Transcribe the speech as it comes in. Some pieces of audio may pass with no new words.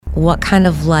what kind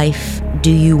of life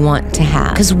do you want to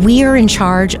have? Because we are in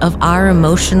charge of our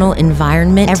emotional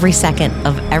environment every second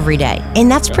of every day.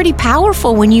 And that's pretty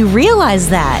powerful when you realize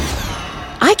that.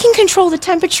 I can control the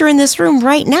temperature in this room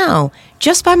right now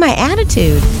just by my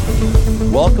attitude.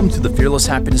 Welcome to the Fearless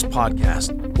Happiness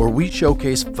Podcast, where we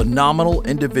showcase phenomenal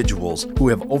individuals who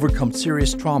have overcome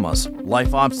serious traumas,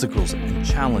 life obstacles, and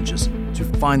challenges to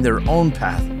find their own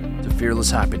path to fearless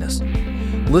happiness.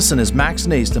 Listen as Max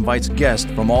Naist invites guests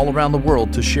from all around the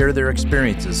world to share their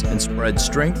experiences and spread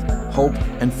strength, hope,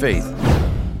 and faith.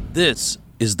 This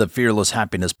is the Fearless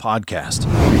Happiness Podcast,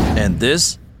 and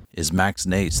this is Max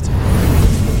Naist.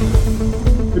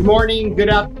 Good morning, good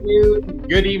afternoon,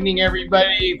 good evening,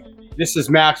 everybody. This is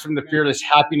Max from the Fearless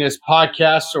Happiness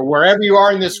Podcast. So wherever you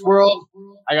are in this world,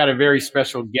 I got a very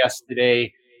special guest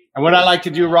today. And what I like to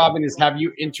do, Robyn, is have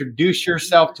you introduce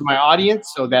yourself to my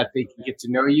audience so that they can get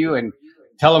to know you and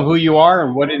tell them who you are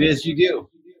and what it is you do.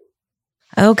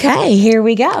 Okay, here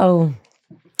we go.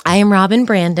 I am Robyn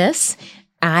Brandes.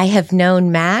 I have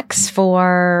known Max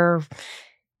for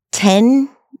 10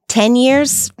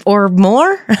 years or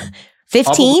more,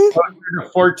 15?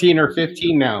 14 or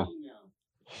 15 now.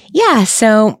 Yeah,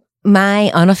 so my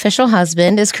unofficial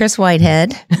husband is Chris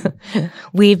Whitehead.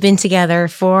 We've been together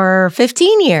for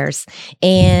 15 years.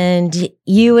 And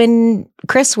you and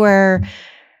Chris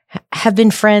have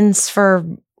been friends for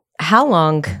how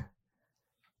long?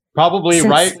 Probably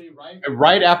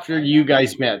right after you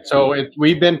guys met. So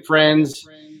we've been friends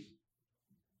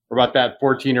for about that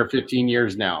 14 or 15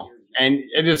 years now. And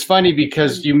it is funny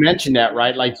because you mentioned that,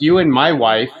 right? Like you and my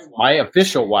wife, my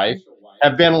official wife,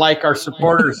 have been like our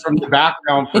supporters from the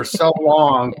background for so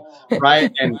long,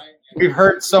 right? And we've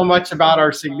heard so much about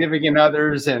our significant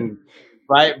others and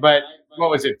right. But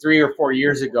what was it, 3 or 4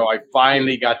 years ago, I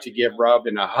finally got to give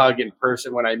Robyn a hug in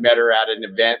person when I met her at an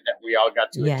event that we all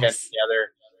got to attend together.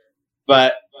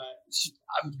 But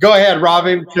go ahead,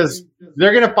 Robyn, because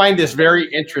they're going to find this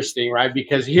very interesting, right?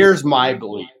 Because here's my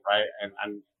belief, right?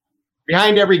 And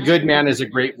behind every good man is a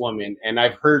great woman. And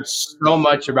I've heard so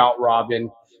much about Robyn,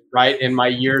 right, in my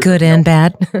years. Good and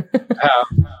bad.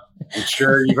 I'm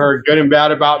sure you've heard good and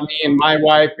bad about me and my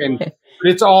wife. But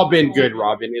it's all been good,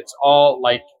 Robyn. It's all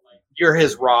like, you're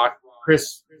his rock.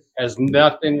 Chris has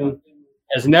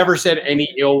never said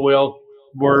any ill will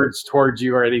words towards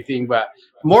you or anything, but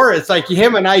more it's like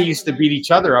him and I used to beat each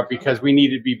other up because we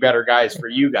needed to be better guys for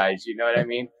you guys. You know what I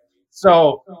mean?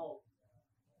 So,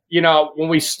 when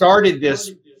we started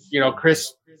this,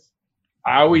 Chris,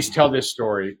 I always tell this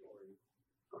story.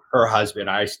 Her husband,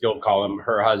 I still call him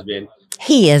her husband.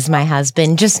 He is my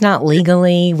husband, just not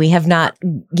legally. We have not,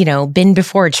 been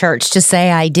before church to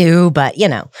say I do, but,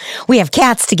 we have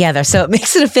cats together, so it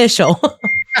makes it official.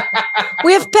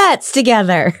 We have pets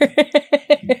together.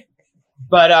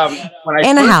 But a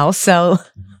house, so.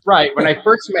 Right. When I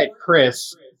first met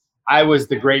Chris, I was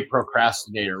the great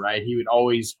procrastinator, right? He would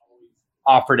always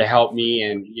offer to help me,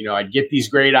 and, I'd get these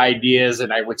great ideas,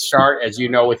 and I would start, as you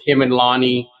know, with him and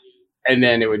Lonnie. And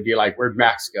then it would be like, where'd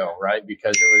Max go, right?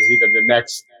 Because it was either the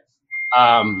next.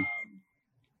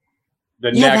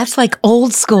 That's like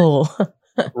old school.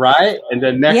 Right? And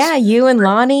the next. Yeah, you and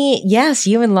Lonnie. Yes,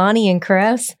 you and Lonnie and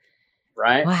Chris.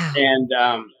 Right? Wow.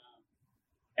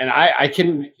 And I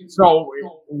can, so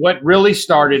what really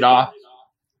started off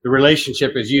the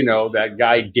relationship, as you know, that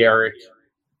guy, Derek,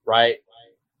 right?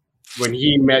 When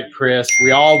he met Chris, we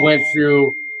all went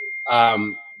through,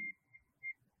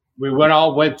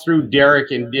 went through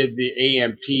Derek and did the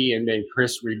AMP, and then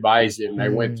Chris revised it, and I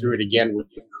went through it again with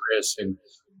Chris. And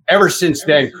ever since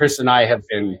then, Chris and I have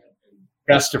been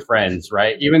best of friends,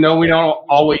 right? Even though we don't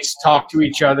always talk to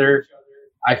each other,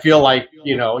 I feel like,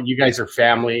 you guys are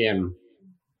family.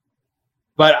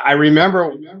 But I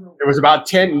remember it was about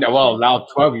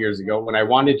 12 years ago when I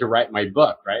wanted to write my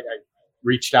book, right? I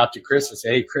reached out to Chris and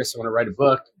said, hey, Chris, I want to write a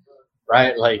book,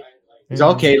 right? Like, he's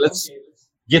okay, let's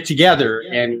get together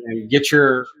and get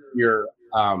your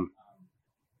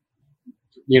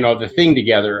the thing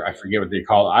together. I forget what they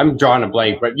call it. I'm drawing a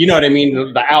blank, but you know what I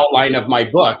mean? The outline of my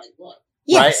book,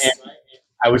 yes. Right? And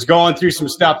I was going through some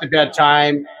stuff at that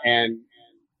time, and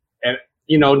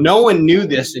no one knew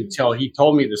this until he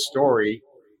told me the story.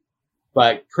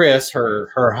 But Chris,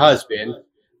 her husband,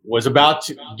 was about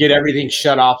to get everything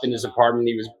shut off in his apartment.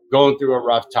 He was going through a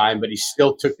rough time, but he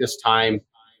still took this time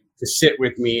to sit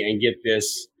with me and get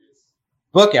this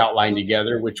book outline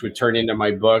together, which would turn into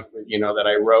my book, that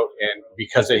I wrote. And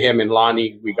because of him and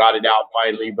Lonnie, we got it out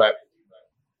finally. But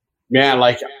man,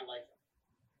 like,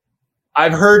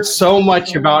 I've heard so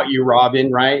much about you,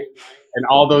 Robyn, right? And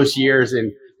all those years.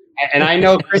 And I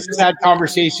know Chris has had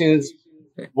conversations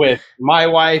with my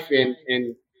wife and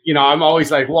I'm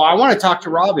always like, well, I want to talk to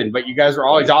Robyn, but you guys are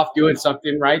always off doing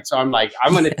something, right? So I'm like,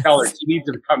 I'm going to tell her she needs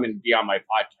to come and be on my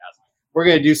podcast. We're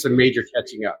going to do some major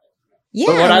catching up.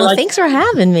 Yeah, thanks for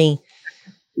having me.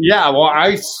 Yeah, well,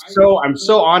 I'm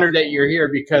so honored that you're here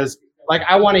because, like,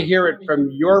 I want to hear it from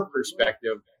your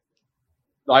perspective.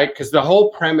 Like, because the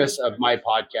whole premise of my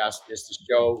podcast is to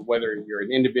show, whether you're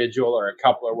an individual or a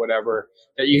couple or whatever,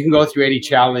 that you can go through any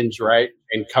challenge, right,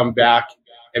 and come back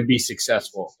and be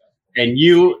successful. And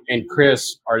you and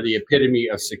Chris are the epitome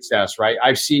of success, right?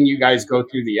 I've seen you guys go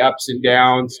through the ups and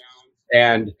downs,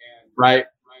 and right,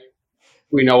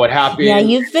 we know what happened. Yeah,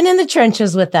 you've been in the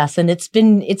trenches with us, and it's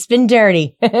been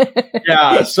dirty.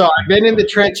 Yeah, so I've been in the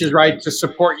trenches, right, to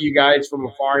support you guys from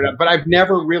afar, but I've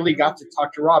never really got to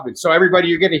talk to Robyn. So everybody,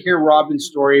 you're going to hear Robyn's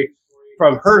story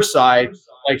from her side,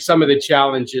 like some of the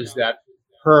challenges that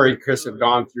her and Chris have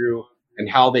gone through, and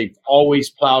how they've always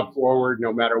plowed forward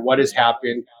no matter what has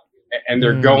happened. And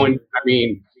they're going, I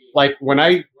mean, like when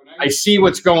I see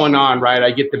what's going on, right,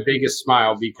 I get the biggest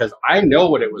smile because I know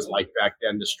what it was like back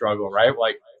then to struggle, right?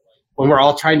 Like when we're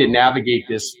all trying to navigate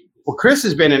this. Well, Chris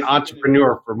has been an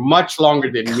entrepreneur for much longer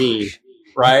than me,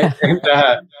 right? and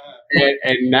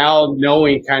now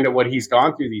knowing kind of what he's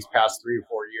gone through these past 3 or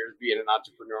 4 years, being an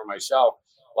entrepreneur myself,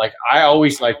 like I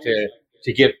always like to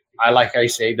get, I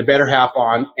say, the better half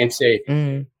on and say,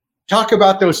 talk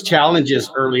about those challenges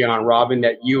early on, Robyn,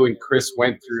 that you and Chris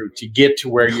went through to get to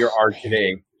where you are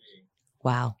today.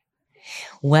 Wow.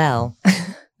 Well,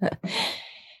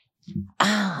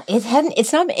 it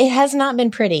has not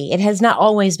been pretty. It has not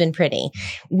always been pretty.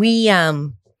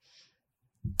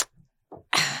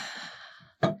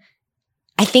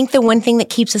 I think the one thing that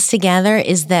keeps us together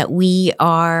is that we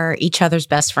are each other's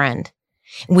best friend.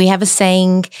 We have a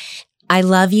saying, I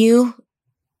love you,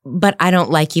 but I don't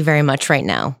like you very much right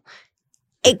now.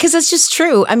 Because it's just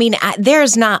true. I mean,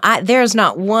 there's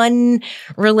not one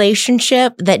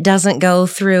relationship that doesn't go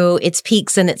through its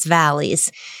peaks and its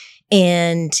valleys.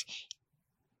 And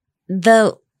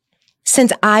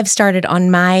since I've started on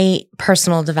my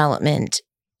personal development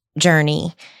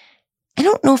journey, I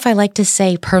don't know if I like to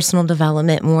say personal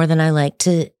development more than I like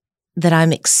that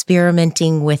I'm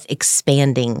experimenting with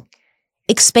expanding.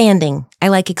 I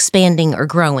like expanding or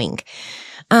growing.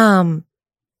 Man,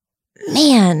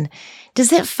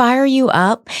 does it fire you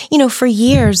up? For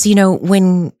years,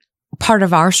 when part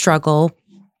of our struggle,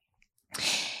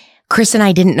 Chris and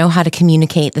I didn't know how to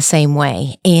communicate the same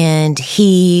way. And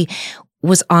he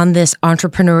was on this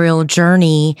entrepreneurial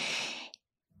journey.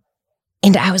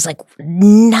 And I was like,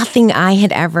 nothing I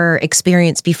had ever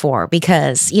experienced before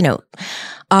because,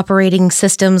 operating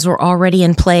systems were already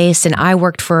in place and I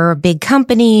worked for big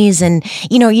companies and,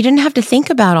 you didn't have to think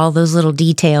about all those little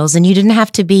details and you didn't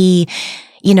have to be,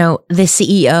 the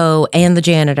CEO and the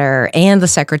janitor and the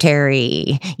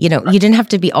secretary, you didn't have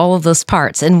to be all of those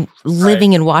parts and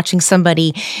living and watching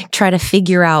somebody try to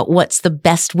figure out what's the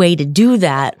best way to do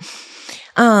that.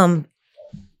 And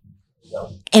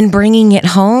bringing it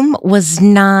home was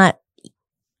not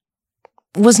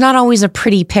always a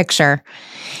pretty picture.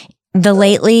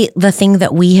 The thing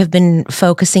that we have been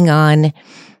focusing on,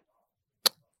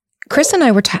 Chris and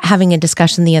I were having a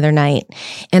discussion the other night,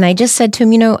 and I just said to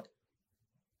him,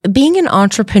 being an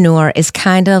entrepreneur is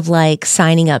kind of like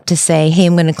signing up to say, hey,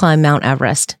 I'm going to climb Mount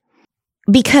Everest.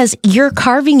 Because you're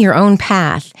carving your own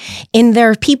path, and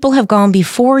there are people have gone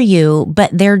before you,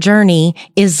 but their journey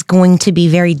is going to be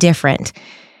very different.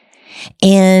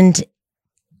 And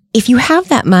if you have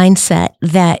that mindset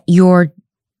that your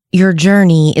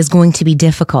journey is going to be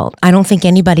difficult, I don't think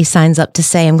anybody signs up to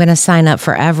say, I'm going to sign up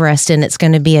for Everest and it's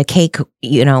going to be a cake,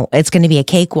 it's going to be a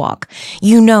cakewalk.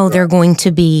 There are going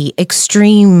to be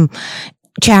extreme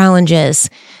challenges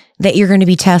that you're going to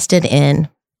be tested in.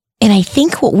 And I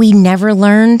think what we never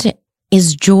learned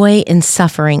is joy in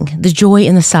suffering, the joy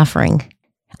in the suffering.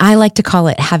 I like to call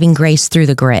it having grace through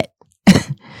the grit.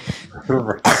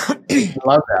 I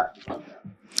love that.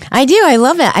 I do. I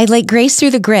love it. I like grace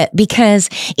through the grit because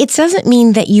it doesn't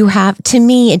mean that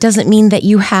it doesn't mean that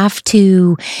you have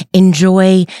to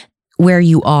enjoy where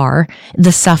you are,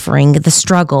 the suffering, the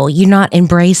struggle. You're not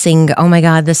embracing, oh my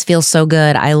God, this feels so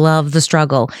good. I love the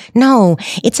struggle. No,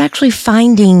 it's actually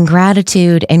finding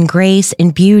gratitude and grace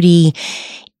and beauty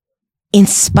in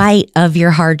spite of your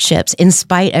hardships, in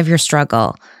spite of your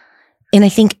struggle. And I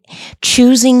think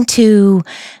choosing to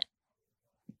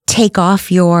take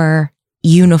off your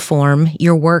uniform,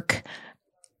 your work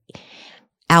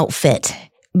outfit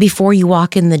before you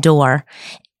walk in the door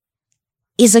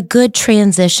is a good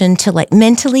transition to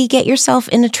mentally get yourself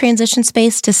in a transition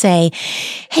space to say,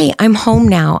 hey, I'm home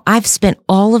now. I've spent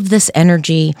all of this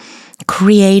energy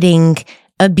creating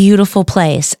a beautiful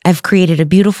place. I've created a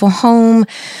beautiful home.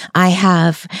 I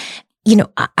have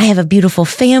a beautiful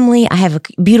family. I have a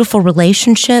beautiful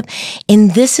relationship.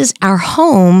 And this is our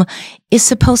home is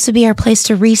supposed to be our place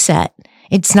to reset.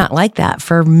 It's not like that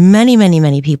for many, many,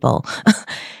 many people.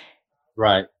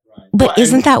 Right. But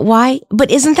isn't that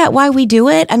why we do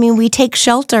it? I mean, we take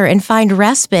shelter and find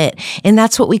respite, and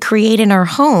that's what we create in our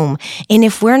home. And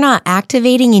if we're not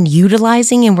activating and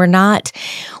utilizing, and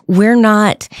we're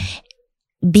not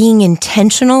being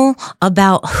intentional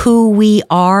about who we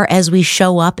are as we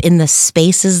show up in the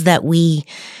spaces that we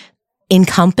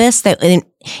encompass, that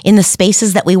in the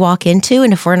spaces that we walk into,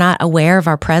 and if we're not aware of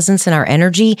our presence and our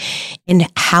energy and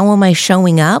how am I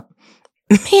showing up,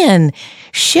 man,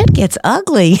 shit gets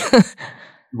ugly.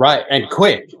 Right. And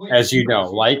quick, as you know,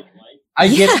 like I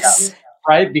get that,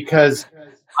 right? Because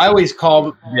I always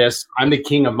call this, I'm the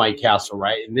king of my castle,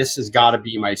 right? And this has got to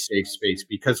be my safe space,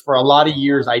 because for a lot of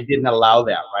years, I didn't allow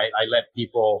that, right? I let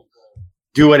people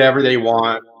do whatever they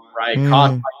want, right?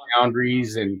 Cross my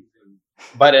boundaries.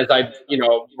 But as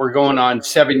we're going on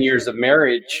 7 years of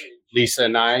marriage, Lisa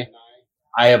and I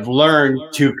have learned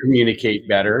to communicate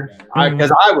better,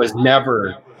 because I was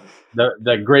never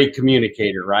the great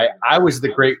communicator, right? I was the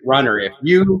great runner. If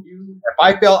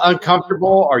I felt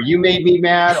uncomfortable, or you made me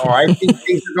mad, or I think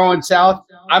things are going south,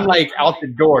 I'm like out the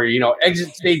door,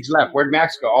 exit stage left. Where'd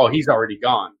Max go? Oh, he's already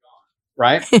gone.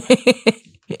 Right.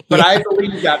 But I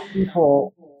believe that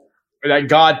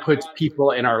God puts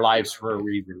people in our lives for a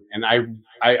reason. And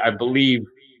I believe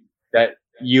that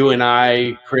you and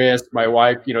I, Chris, my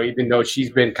wife, even though she's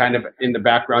been kind of in the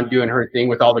background doing her thing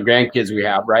with all the grandkids we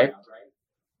have, right?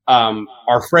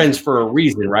 Are friends for a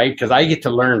reason, right? Because I get to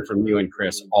learn from you and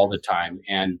Chris all the time.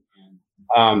 And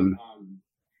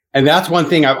that's one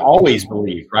thing I've always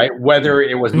believed, right? Whether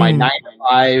it was my 9 to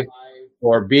 5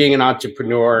 or being an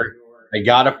entrepreneur, I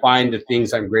got to find the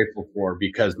things I'm grateful for,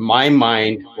 because my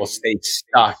mind will stay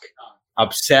stuck,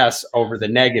 obsess over the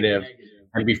negative.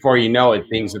 And before you know it,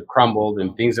 things have crumbled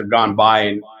and things have gone by,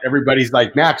 and everybody's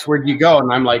like, Max, where'd you go? And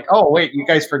I'm like, oh, wait, you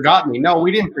guys forgot me. No,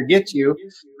 we didn't forget you.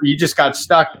 You just got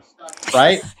stuck,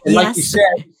 right? And like you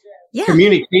said,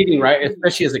 communicating, right,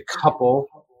 especially as a couple,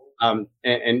 and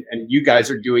you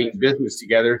guys are doing business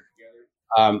together.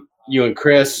 You and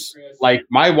Chris, like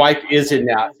my wife is in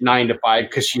that 9 to 5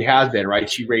 because she has been, right?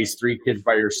 She raised 3 kids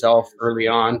by herself early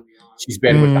on. She's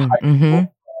been with the high school for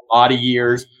a lot of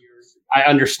years. I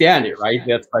understand it, right?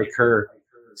 That's like her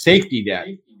safety net.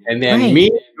 And then me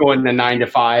going to 9 to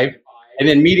 5, and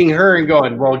then meeting her and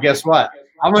going, well, guess what?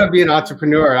 I'm going to be an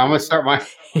entrepreneur. I'm going to start my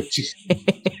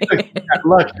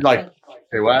look like,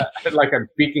 say what? Like I'm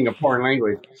speaking a foreign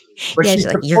language. But she's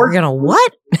like, you're going to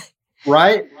what?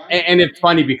 Right. And it's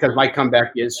funny because my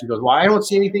comeback is, she goes, well, I don't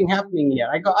see anything happening yet.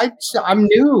 I go, I'm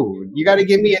new. You got to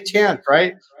give me a chance.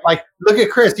 Right. Like, look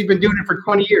at Chris. He's been doing it for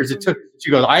 20 years.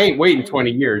 She goes, I ain't waiting 20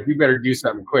 years. You better do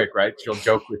something quick. Right. She'll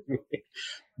joke with me.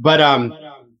 But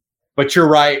you're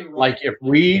right. Like if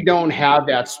we don't have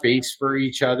that space for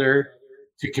each other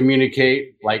to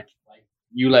communicate, like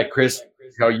you let Chris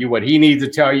tell you what he needs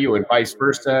to tell you and vice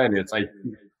versa. And it's like,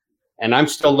 and I'm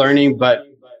still learning, but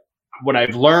what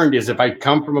I've learned is if I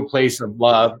come from a place of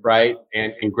love, right,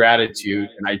 and gratitude,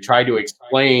 and I try to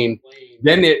explain,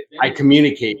 then I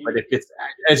communicate. But if it's,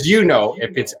 as you know,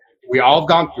 we all have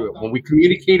gone through it. When we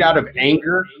communicate out of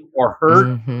anger or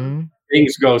hurt,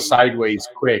 things go sideways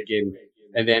quick,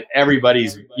 and then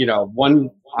everybody's,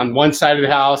 one on one side of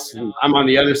the house, and I'm on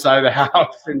the other side of the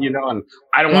house, and and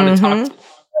I don't want to talk to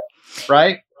you,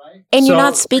 right? And you're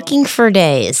not speaking for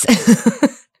days.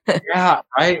 Yeah,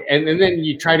 right. And then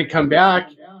you try to come back,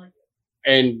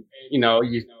 and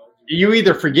you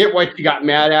either forget what you got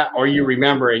mad at, or you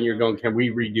remember and you're going, can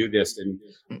we redo this?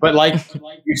 But like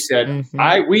you said,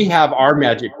 we have our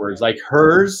magic words. Like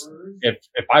hers, if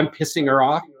I'm pissing her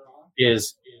off,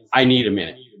 is I need a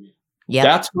minute. Yeah,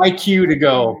 that's my cue to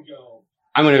go.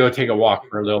 I'm going to go take a walk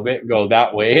for a little bit, go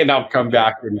that way, and I'll come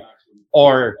back.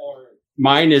 Or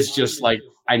mine is just like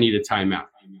I need a timeout.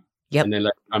 Yep. And then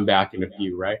let me come back in a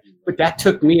few, right? But that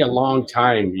took me a long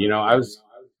time.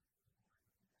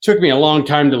 Took me a long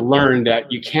time to learn that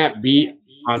you can't be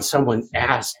on someone's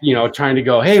ass, trying to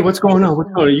go, hey, what's going on?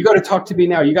 What's going on? You got to talk to me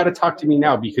now. You got to talk to me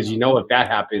now, because if that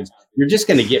happens, you're just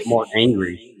going to get more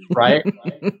angry, right?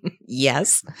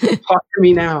 Yes. Talk to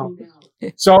me now.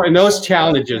 So in those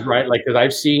challenges, right? Like, because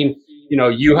I've seen,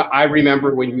 I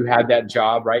remember when you had that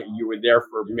job, right? You were there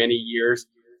for many years.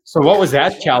 So what was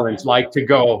that challenge like to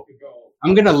go,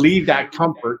 I'm going to leave that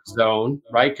comfort zone,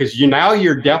 right? Because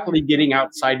you're definitely getting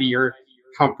outside of your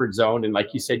comfort zone. And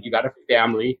like you said, you got a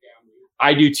family.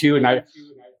 I do too. And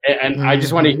And I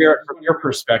just want to hear it from your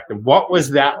perspective. What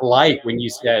was that like when you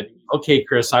said, okay,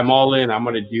 Chris, I'm all in. I'm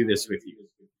going to do this with you?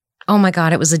 Oh my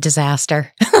God, it was a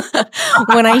disaster.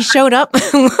 When I showed up,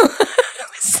 it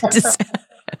was a disaster.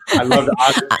 I love the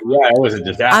honesty. Yeah, it was a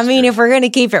disaster. I mean, if we're going to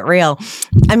keep it real,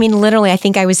 I mean, literally, I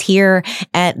think I was here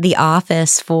at the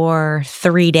office for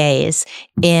 3 days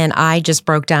and I just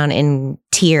broke down in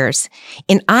tears.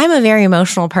 And I'm a very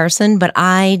emotional person, but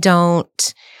I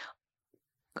don't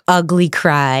ugly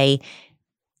cry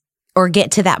or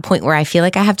get to that point where I feel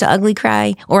like I have to ugly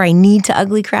cry or I need to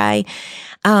ugly cry.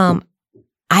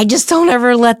 I just don't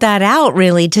ever let that out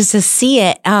really, just to see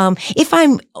it. If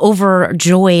I'm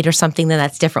overjoyed or something, then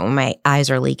that's different when my eyes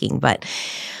are leaking. But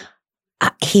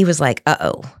he was like,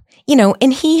 uh-oh.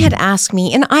 And he had asked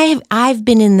me, and I've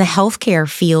been in the healthcare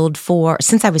field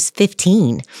since I was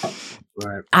 15.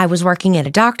 Right. I was working at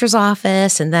a doctor's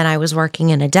office and then I was working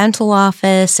in a dental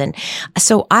office. And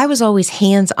so I was always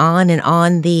hands-on and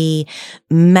on the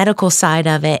medical side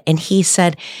of it. And he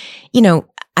said,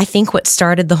 I think what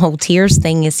started the whole tears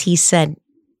thing is he said,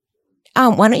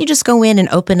 why don't you just go in and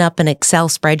open up an Excel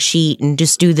spreadsheet and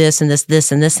just do this and this,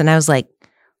 this and this. And I was like,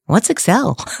 what's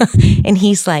Excel? And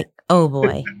he's like, oh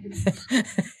boy.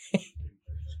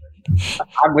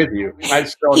 I'm with you.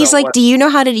 He's like, do you know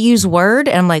how to use Word?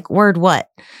 And I'm like, Word what?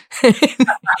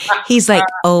 He's like,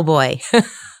 oh boy.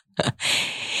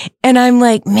 And I'm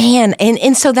like, man.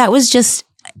 And so that was just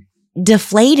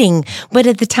deflating. But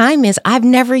at the time I've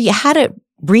never had a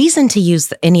reason to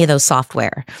use any of those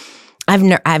software.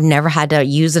 I've never had to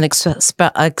use an Excel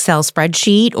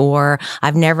spreadsheet, or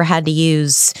I've never had to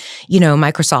use,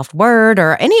 Microsoft Word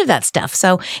or any of that stuff.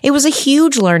 So it was a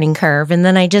huge learning curve. And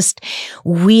then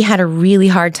we had a really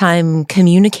hard time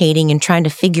communicating and trying to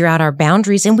figure out our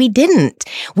boundaries. And we didn't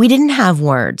have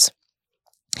words.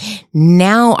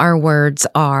 Now our words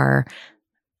are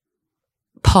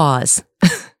pause.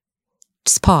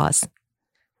 Just pause.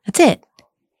 That's it.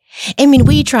 I mean,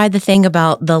 we tried the thing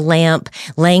about the lamp,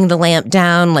 laying the lamp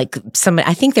down,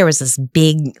 I think there was this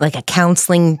big, a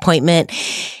counseling appointment,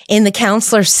 and the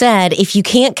counselor said, if you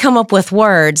can't come up with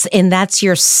words and that's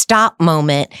your stop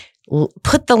moment,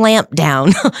 put the lamp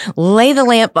down, lay the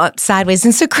lamp up sideways.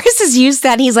 And so Chris has used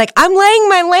that. He's like, I'm laying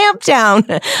my lamp down.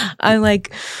 I'm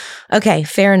like, okay,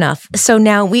 fair enough. So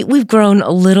now we've grown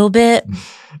a little bit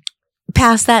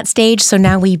past that stage. So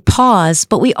now we pause,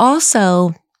 but we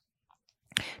also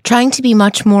trying to be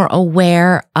much more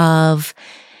aware of,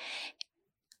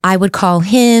 I would call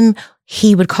him,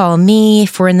 he would call me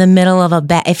if we're in the middle of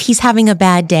if he's having a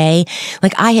bad day.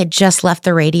 Like I had just left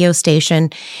the radio station.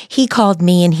 He called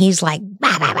me and he's like,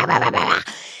 bah, bah, bah, bah, bah, bah.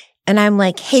 And I'm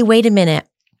like, hey, wait a minute.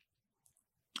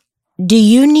 Do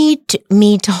you need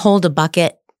me to hold a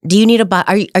bucket? Do you need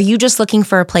are you just looking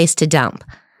for a place to dump?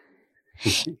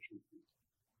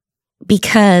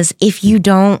 Because if you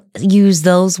don't use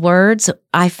those words,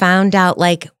 I found out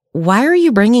why are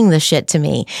you bringing this shit to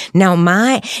me? Now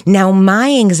my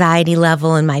anxiety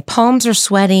level and my palms are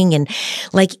sweating and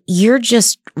you're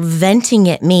just venting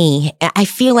at me. I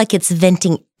feel like it's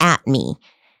venting at me.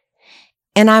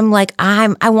 And I'm like,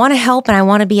 I want to help and I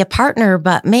want to be a partner,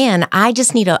 but man, I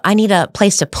need a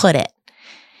place to put it.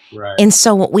 Right. And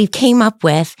so what we came up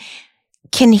with,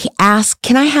 can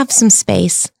I have some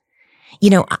space?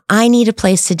 I need a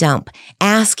place to dump,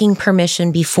 asking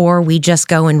permission before we just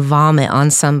go and vomit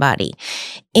on somebody.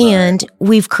 Right. And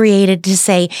we've created to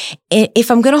say,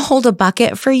 if I'm going to hold a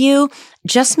bucket for you,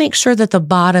 just make sure that the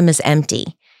bottom is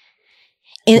empty.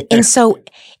 And so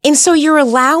you're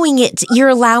allowing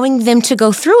them to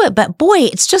go through it. But boy,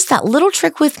 it's just that little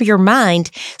trick with your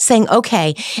mind saying,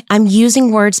 okay, I'm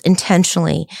using words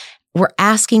intentionally. We're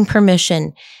asking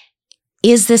permission.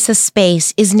 Is this a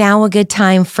space? Is now a good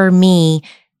time for me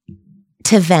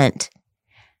to vent,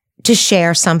 to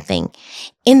share something?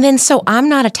 And then so I'm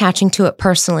not attaching to it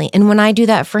personally. And when I do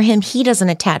that for him, he doesn't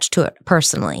attach to it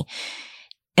personally.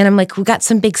 And I'm like, we got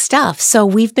some big stuff. So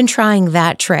we've been trying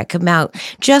that trick about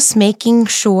just making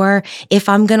sure if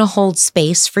I'm going to hold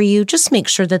space for you, just make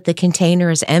sure that the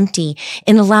container is empty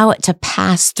and allow it to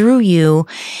pass through you.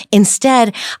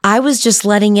 Instead, I was just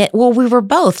we were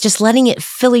both just letting it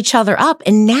fill each other up.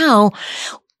 And now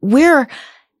we're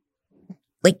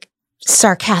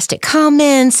sarcastic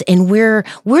comments and we're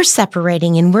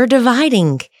separating and we're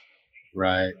dividing.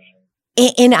 Right.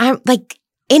 And I'm like,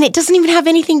 and it doesn't even have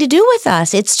anything to do with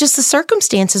us. It's just the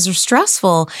circumstances are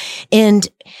stressful. And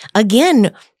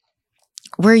again,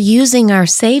 we're using our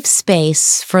safe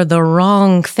space for the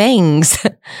wrong things.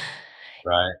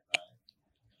 Right.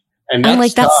 And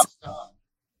that's tough.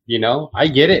 I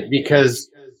get it because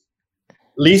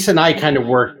Lisa and I kind of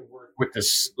work with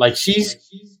this.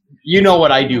 you know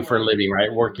what I do for a living,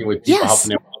 right? Working with people, Yes. helping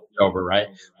them get over, right?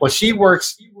 Well,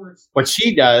 what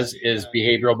she does is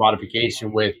behavioral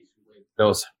modification with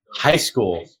those high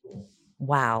school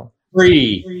Wow.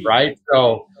 right?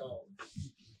 So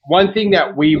one thing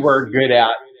that we were good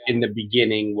at in the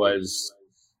beginning was,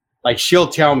 like, she'll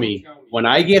tell me when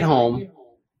I get home,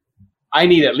 I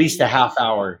need at least a half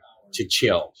hour to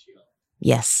chill.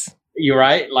 Yes. You're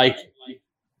right. Like,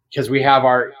 because we have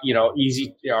our,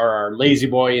 our lazy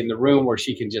boy in the room where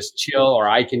she can just chill, or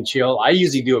I can chill. I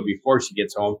usually do it before she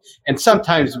gets home. And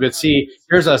sometimes, but see,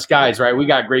 here's us guys, right? We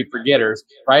got great forgetters,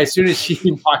 right? As soon as she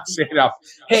walks in,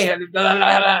 hey, blah,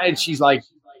 blah, blah, and she's like,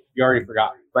 you already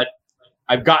forgot. But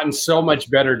I've gotten so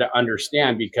much better to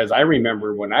understand, because I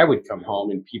remember when I would come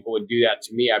home and people would do that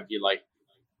to me, I'd be like,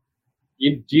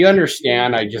 do you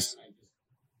understand?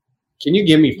 Can you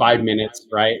give me 5 minutes,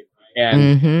 right?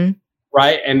 And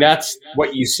right. And that's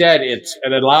what you said. It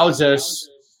allows us,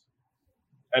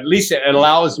 at least it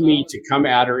allows me to come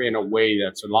at her in a way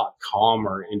that's a lot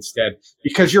calmer instead,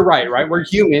 because you're right? We're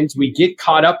humans. We get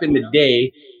caught up in the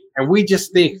day and we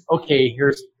just think, okay,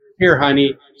 here,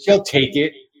 honey, she'll take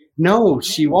it. No,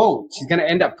 she won't. She's going to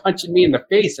end up punching me in the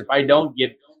face if I don't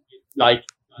give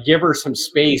her some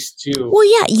space to. Well,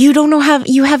 yeah,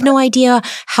 you have no idea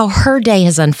how her day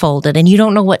has unfolded, and you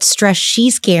don't know what stress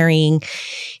she's carrying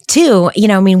too.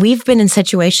 We've been in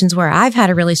situations where I've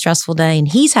had a really stressful day and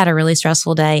he's had a really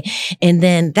stressful day. And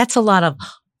then that's a lot of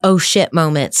oh shit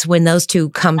moments when those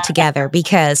two come together,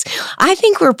 because I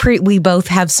think we both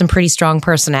have some pretty strong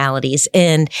personalities.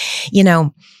 And,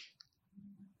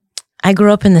 I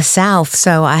grew up in the South,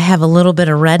 so I have a little bit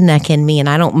of redneck in me, and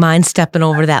I don't mind stepping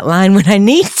over that line when I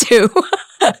need to.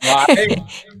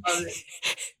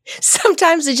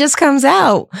 Sometimes it just comes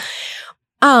out.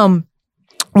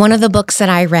 One of the books that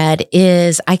I read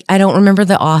is, I don't remember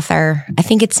the author. I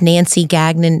think it's Nancy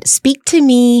Gagnon. Speak to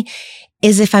me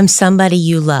as if I'm somebody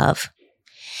you love.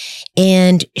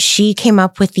 And she came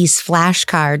up with these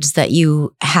flashcards that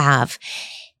you have.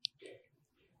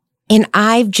 And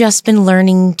I've just been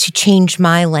learning to change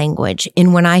my language.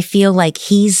 And when I feel like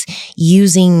he's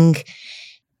using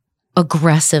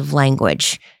aggressive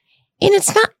language, and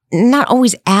it's not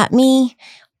always at me,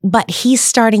 but he's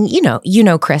starting,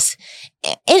 Chris,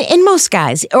 and most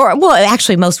guys,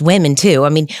 actually most women too.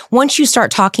 Once you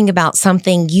start talking about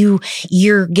something,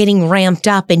 you're getting ramped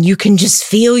up and you can just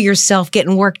feel yourself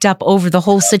getting worked up over the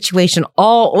whole situation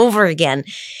all over again.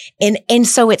 And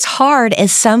so it's hard,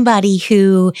 as somebody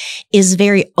who is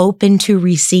very open to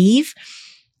receive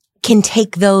can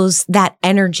take that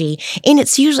energy. And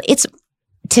it's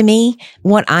to me,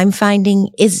 what I'm finding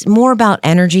is more about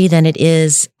energy than it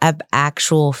is of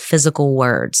actual physical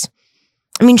words.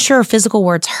 Sure, physical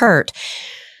words hurt.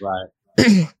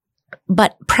 Right.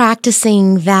 But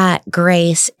practicing that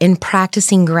grace and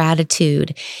practicing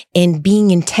gratitude and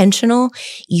being intentional,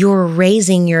 you're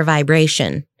raising your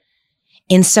vibration.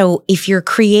 And so if you're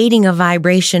creating a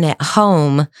vibration at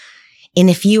home, and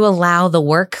if you allow the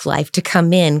work life to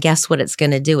come in, guess what it's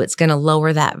going to do? It's going to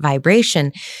lower that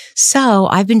vibration. So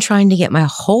I've been trying to get my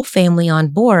whole family on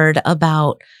board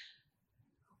about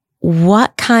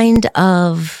what kind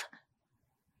of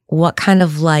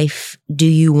life do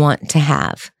you want to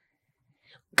have?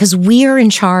 Because we are in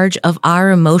charge of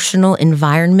our emotional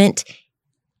environment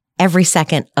every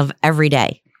second of every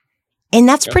day. And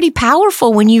that's pretty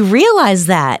powerful when you realize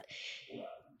that.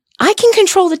 I can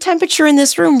control the temperature in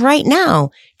this room right now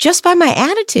just by my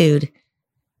attitude.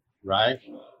 Right.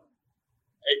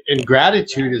 And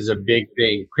gratitude is a big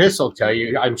thing. Chris will tell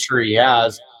you, I'm sure he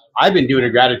has. I've been doing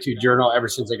a gratitude journal ever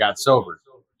since I got sober,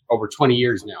 over 20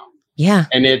 years now. Yeah.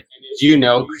 And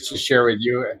to share with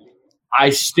you, I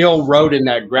still wrote in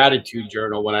that gratitude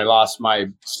journal when I lost my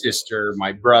sister,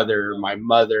 my brother, my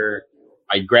mother,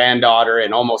 my granddaughter,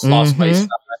 and almost lost my son,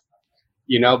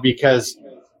 because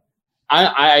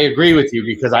I agree with you,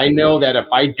 because I know that if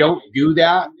I don't do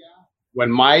that, when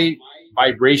my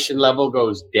vibration level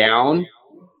goes down,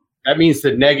 that means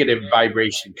the negative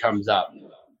vibration comes up.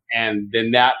 And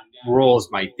then that rules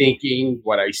my thinking,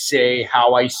 what I say,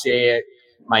 how I say it,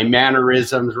 my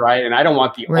mannerisms, right? And I don't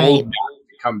want the old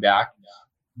to come back.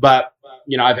 But,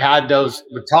 I've had those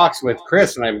talks with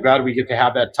Chris, and I'm glad we get to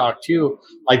have that talk too.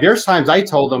 Like, there's times I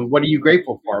told him, what are you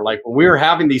grateful for? Like, when we were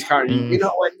having these conversations, you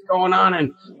know what's going on?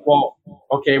 And, well,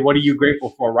 okay, what are you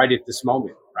grateful for right at this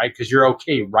moment, right? Because you're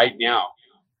okay right now.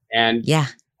 And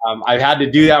I've had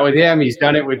to do that with him. He's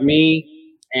done it with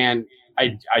me. And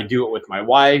I do it with my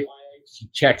wife. She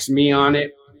checks me on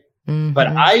it. But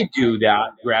I do that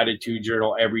gratitude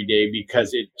journal every day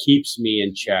because it keeps me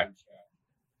in check.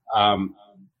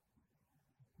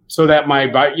 so that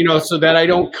so that I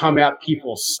don't come at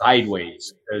people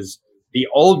sideways, because the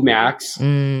old Max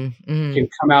can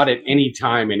come out at any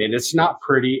time, and it's not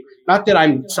pretty. Not that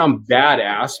I'm some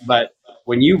badass, but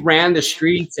when you ran the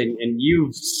streets and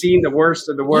you've seen the worst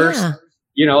of the worst,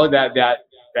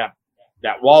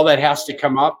 that wall that has to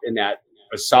come up, and that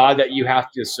facade that you have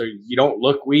to, so you don't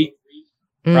look weak.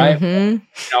 Right.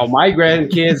 My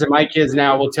grandkids and my kids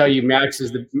now will tell you Max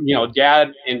is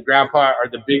dad and grandpa are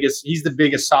the biggest. He's the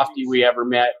biggest softie we ever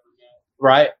met.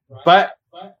 Right. But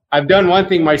I've done one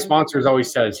thing my sponsors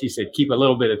always says. He said, keep a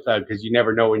little bit of thug, because you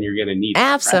never know when you're going to need it.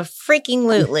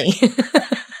 Abso-freaking-lutely.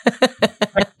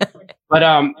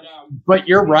 But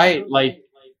you're right. Like,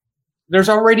 there's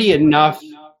already enough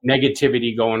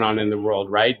negativity going on in the world,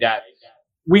 right? That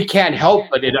we can't help,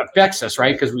 but it affects us,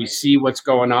 right? Because we see what's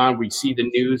going on. We see the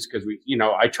news, because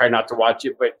I try not to watch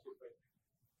it, but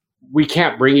we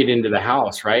can't bring it into the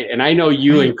house, right? And I know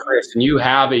you and Chris, and you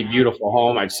have a beautiful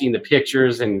home. I've seen the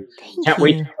pictures, and can't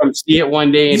wait to come see it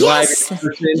one day. Yes.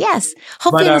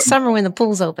 Hopefully in the summer when the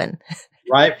pool's open.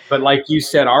 Right. But like you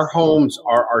said, our homes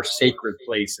are our sacred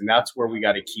place, and that's where we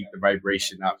got to keep the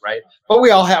vibration up, right? But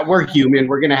we're human.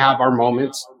 We're going to have our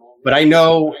moments. But I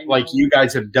know, like, you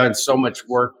guys have done so much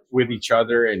work with each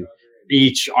other and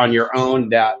each on your own,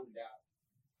 that,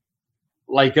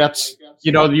 like, that's,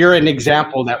 you're an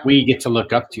example that we get to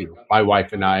look up to, my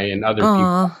wife and I and other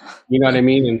people. You know what I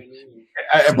mean?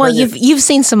 And you've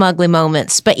seen some ugly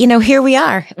moments, but here we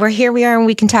are. We're here, and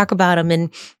we can talk about them.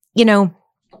 And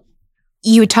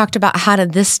you talked about, how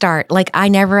did this start? Like, I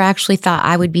never actually thought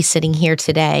I would be sitting here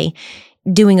today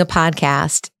doing a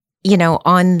podcast.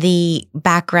 On the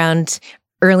background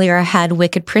earlier, I had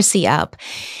Wicked Prissy up.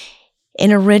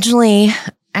 And originally,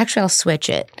 actually, I'll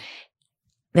switch it.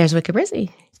 There's Wicked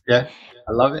Prissy. Yeah,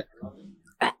 I love it.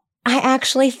 I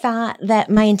actually thought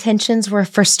that my intentions were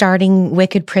for starting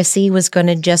Wicked Prissy was going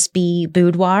to just be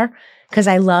boudoir, because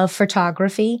I love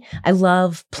photography. I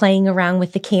love playing around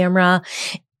with the camera.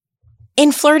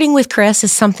 And flirting with Chris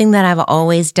is something that I've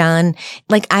always done.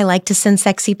 Like, I like to send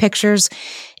sexy pictures.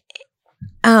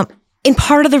 And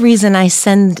part of the reason I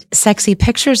send sexy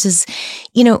pictures is,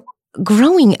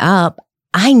 growing up,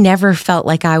 I never felt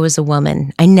like I was a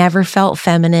woman. I never felt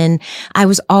feminine. I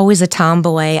was always a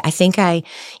tomboy. I think I,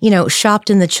 shopped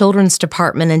in the children's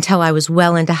department until I was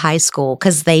well into high school,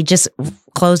 because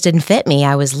clothes didn't fit me.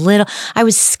 I was little. I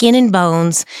was skin and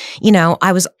bones.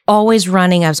 I was always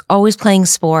running. I was always playing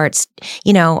sports.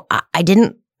 I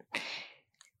didn't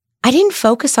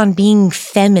focus on being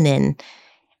feminine.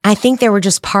 I think there were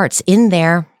just parts in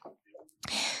there.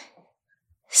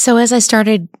 So as I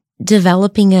started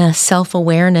developing a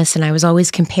self-awareness, and I was always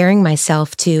comparing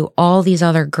myself to all these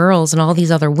other girls and all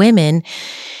these other women,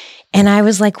 and I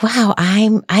was like, wow, I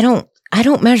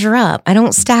don't measure up. I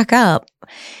don't stack up.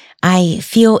 I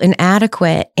feel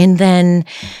inadequate. And then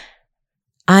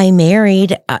I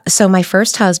married. So my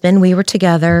first husband, we were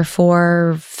together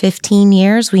for 15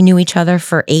 years. We knew each other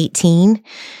for 18.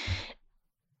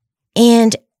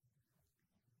 And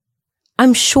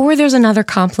I'm sure there's another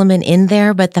compliment in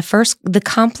there, but the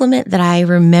compliment that I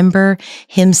remember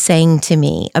him saying to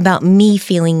me about me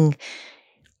feeling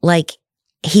like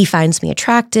he finds me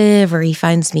attractive, or he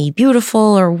finds me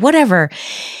beautiful, or whatever,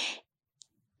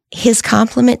 his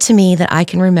compliment to me that I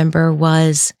can remember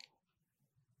was,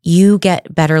 you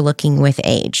get better looking with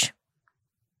age.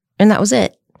 And that was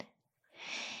it.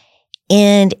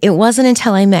 And it wasn't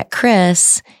until I met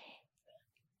Chris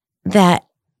that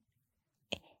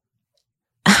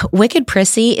Wicked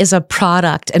Prissy is a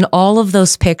product, and all of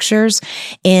those pictures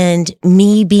and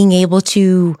me being able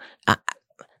to,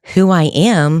 who I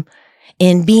am,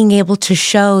 and being able to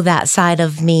show that side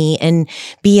of me and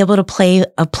be able to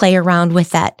play around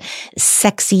with that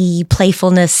sexy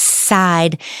playfulness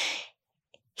side.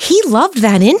 He loved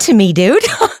that into me, dude.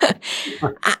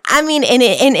 I mean,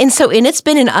 and so it's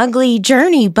been an ugly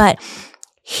journey, but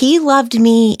he loved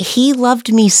me. He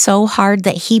loved me so hard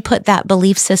that he put that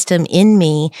belief system in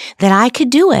me that I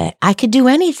could do it. I could do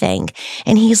anything.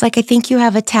 And he's like, I think you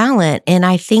have a talent, and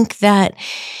I think that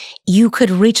you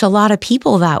could reach a lot of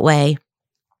people that way.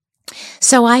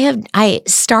 So I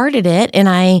started it, and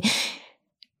I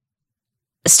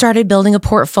started building a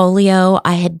portfolio.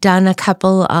 I had done a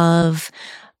couple of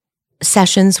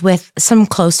sessions with some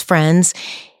close friends,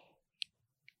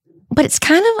 but it's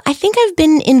kind of, I think I've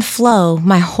been in flow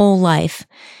my whole life.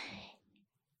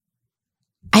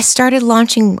 I started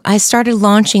launching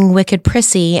Wicked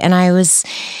Prissy, and I was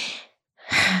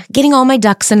getting all my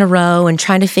ducks in a row and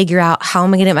trying to figure out how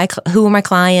am I going to get who are my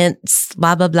clients,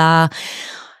 blah, blah, blah.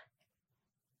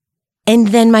 And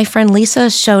then my friend Lisa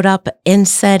showed up and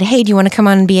said, hey, do you want to come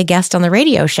on and be a guest on the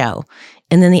radio show?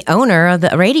 And then the owner of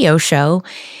the radio show,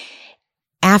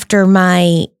 after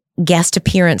my guest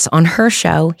appearance on her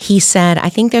show, he said, I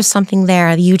think there's something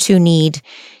there you two need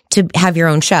to have your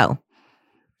own show.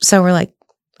 So we're like,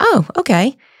 oh,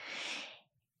 okay.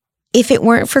 If it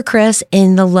weren't for Chris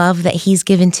and the love that he's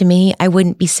given to me, I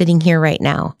wouldn't be sitting here right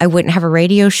now. I wouldn't have a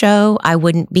radio show. I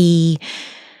wouldn't be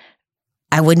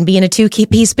in a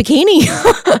 2-piece bikini.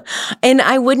 And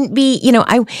I wouldn't be,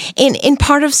 and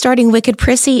part of starting Wicked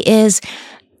Prissy is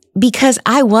because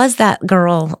I was that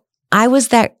girl. I was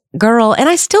that girl, and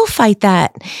I still fight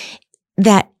that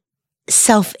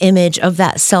self-image of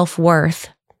that self-worth.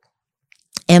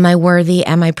 Am I worthy?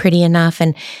 Am I pretty enough?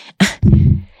 And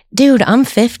dude, I'm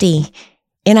 50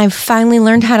 and I've finally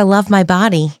learned how to love my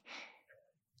body.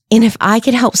 And if I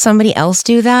could help somebody else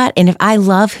do that, and if I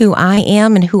love who I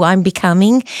am and who I'm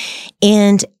becoming,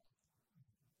 and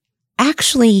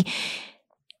actually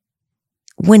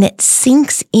when it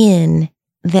sinks in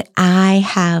that I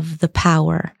have the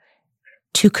power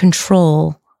to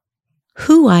control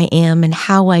who I am and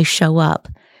how I show up,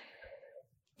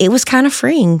 it was kind of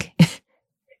freeing.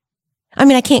 I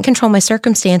mean, I can't control my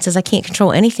circumstances. I can't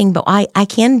control anything, but I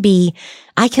can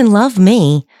love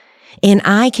me, and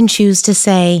I can choose to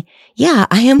say, yeah,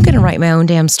 I am going to write my own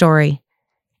damn story.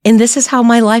 And this is how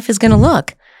my life is going to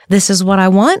look. This is what I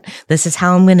want. This is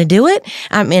how I'm going to do it.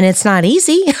 I mean, it's not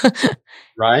easy.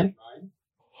 Right.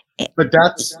 But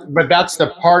that's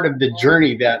the part of the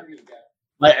journey that,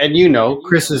 and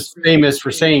Chris is famous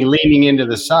for saying leaning into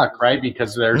the suck, right?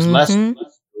 Because there's lessons to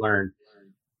learn.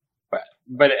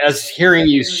 But as hearing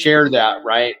you share that,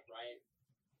 right,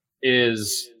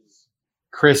 is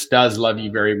Chris does love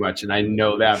you very much. And I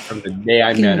know that from the day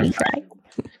I met him. Right?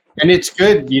 And it's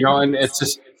good, and it's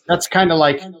just, that's kind of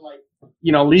like,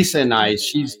 Lisa and I,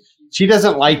 she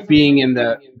doesn't like being in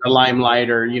the limelight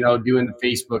or, doing the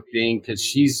Facebook thing,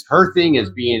 because her thing is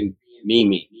being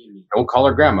Mimi. Don't call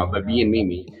her grandma, but being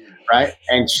Mimi, right?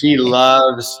 And she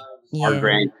loves our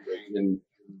grandkids, and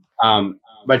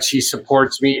but she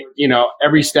supports me,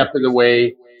 every step of the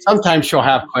way. Sometimes she'll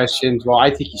have questions. Well, I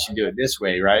think you should do it this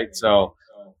way, right? So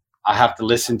I have to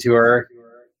listen to her.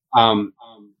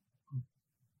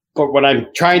 But what I'm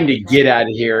trying to get at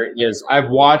here is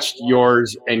I've watched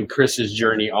yours and Chris's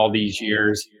journey all these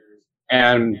years,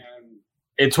 and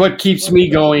it's what keeps me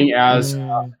going as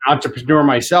an entrepreneur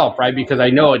myself, right? Because I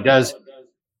know it does.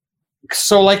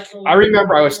 So I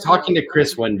remember I was talking to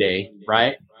Chris one day,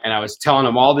 right? And I was telling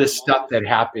him all this stuff that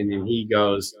happened, and he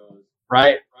goes,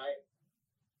 right,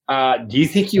 do you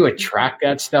think you attract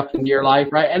that stuff into your life,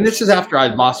 right? And this is after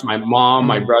I'd lost my mom,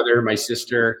 my brother, my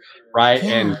sister, right?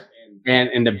 Yeah.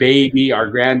 And the baby, our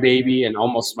grandbaby, and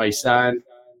almost my son.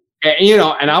 And,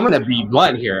 and I'm going to be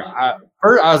blunt here. I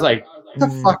was like, what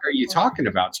the fuck are you talking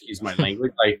about? Excuse my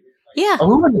language.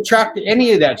 Who would attract to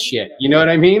any of that shit? You know what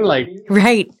I mean?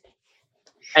 Right.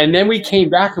 And then we came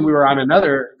back and we were on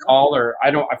another call, or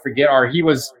I forget, or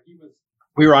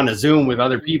we were on a Zoom with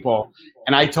other people.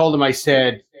 And I told him, I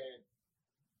said,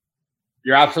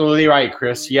 you're absolutely right,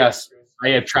 Chris. Yes,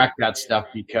 I attract that stuff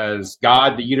because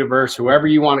God, the universe, whoever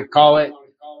you want to call it,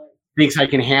 thinks I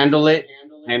can handle it.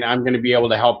 And I'm going to be able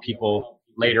to help people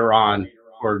later on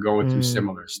who are going through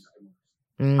similar stuff.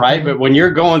 Right. But when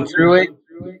you're going through it,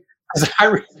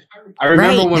 I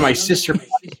remember when my sister,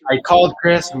 I called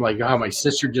Chris. I'm like, oh, my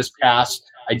sister just passed.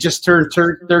 I just turned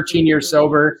 13 years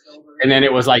sober. And then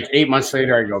it was 8 months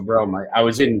later, I go, bro,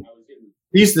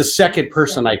 he's the second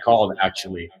person I called,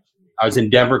 actually. I was in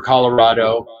Denver,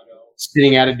 Colorado,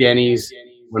 sitting at a Denny's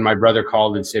when my brother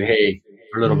called and said, hey,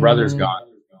 our little brother's gone.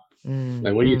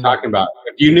 Like, what are you talking about?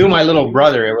 If you knew my little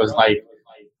brother, it was like,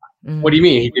 what do you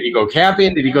mean? Did he go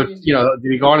camping? Did he go, did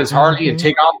he go on his Harley and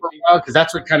take off for a while? Because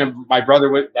that's what kind of my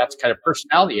brother, that's kind of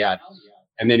personality he had.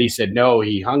 And then he said, no,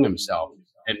 he hung himself.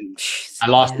 And I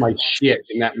lost my shit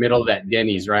in that middle of that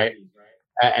Denny's, right?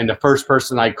 And the first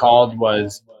person I called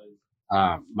was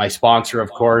my sponsor,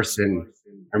 of course. And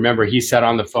I remember he sat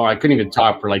on the phone. I couldn't even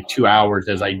talk for 2 hours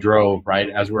as I drove, right?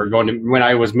 As we were when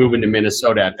I was moving to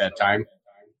Minnesota at that time.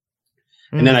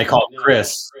 And then I called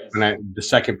Chris, the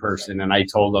second person, and I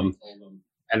told him,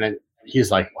 and then he's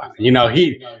like, wow.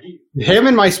 Him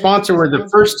and my sponsor were the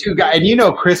first two guys.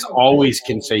 And Chris always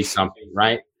can say something,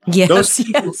 right? Yes.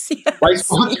 My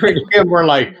sponsor and him were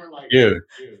like, dude,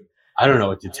 I don't know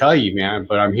what to tell you, man,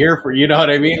 but I'm here for, you know what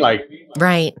I mean?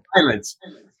 Right. Silence.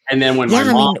 And then when my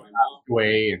mom passed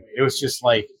away, it was just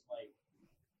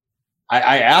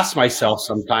I ask myself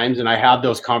sometimes, and I have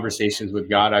those conversations with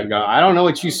God. I go, I don't know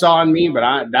what you saw in me, but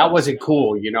that wasn't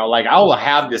cool. Like I will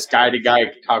have this guy to guy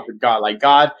talk with God. Like,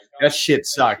 God, that shit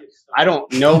sucked. I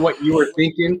don't know what you were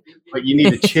thinking, but you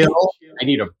need to chill. I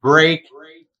need a break.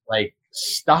 Like,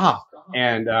 stop.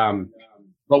 And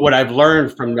but what I've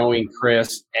learned from knowing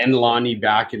Chris and Lonnie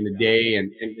back in the day,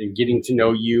 and getting to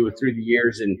know you through the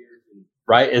years, and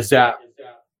is that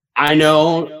I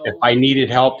know if I needed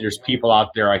help, there's people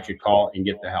out there I could call and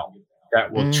get the help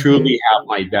that will truly have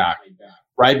my back,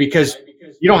 right? Because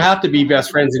you don't have to be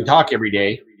best friends and talk every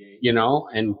day,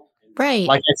 and right.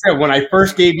 Like I said, when I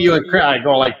first gave you a credit, I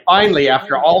go like, finally,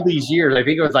 after all these years, I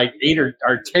think it was like 8 or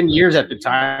 10 years at the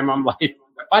time, I'm like,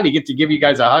 I finally get to give you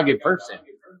guys a hug in person.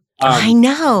 I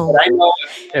know. But I know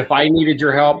if I needed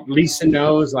your help, Lisa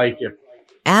knows, like if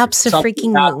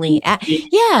absolutely,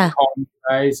 yeah. Call you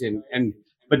guys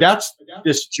but that's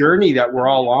this journey that we're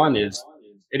all on. Is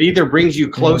it either brings you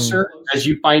closer as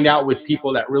you find out with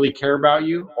people that really care about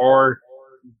you, or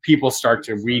people start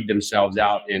to read themselves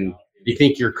out and they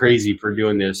think you're crazy for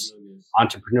doing this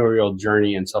entrepreneurial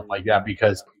journey and stuff like that.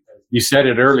 Because you said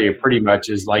it earlier, pretty much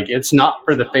is like, it's not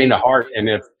for the faint of heart. And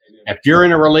if you're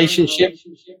in a relationship,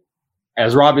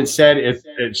 as Robyn said,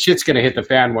 it shit's going to hit the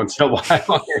fan once in a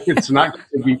while. It's not going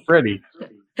to be pretty.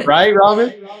 Right,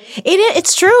 Robyn?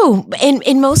 It's true.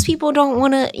 And most people don't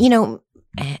want to,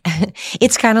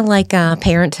 it's kind of like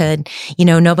parenthood.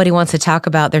 Nobody wants to talk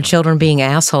about their children being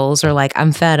assholes, or like,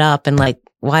 I'm fed up and like,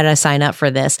 why did I sign up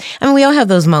for this? I mean, we all have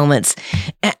those moments.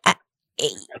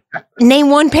 Name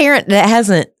one parent that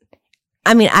hasn't.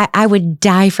 I mean, I would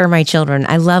die for my children.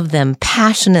 I love them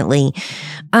passionately.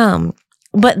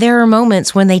 But there are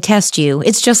moments when they test you.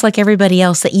 It's just like everybody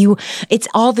else it's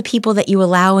all the people that you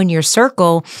allow in your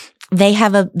circle. They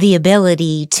have the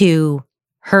ability to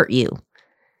hurt you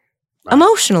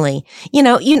emotionally,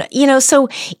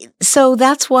 so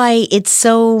that's why it's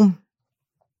so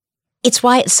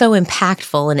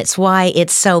impactful. And it's why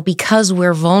it's so, because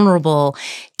we're vulnerable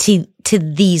to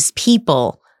these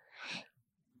people,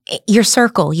 your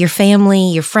circle, your family,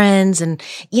 your friends, and,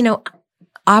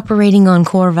 operating on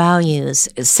core values,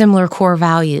 similar core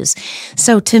values.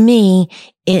 So to me,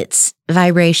 it's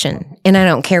vibration. And I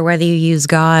don't care whether you use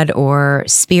God or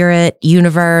spirit,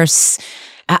 universe.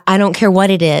 I don't care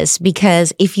what it is,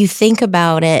 because if you think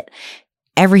about it,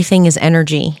 everything is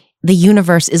energy. The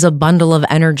universe is a bundle of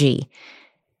energy.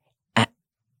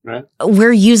 Right.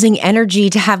 We're using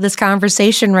energy to have this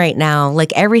conversation right now.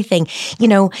 Like everything,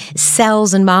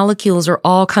 cells and molecules are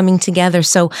all coming together.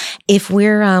 So if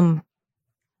we're,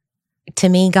 to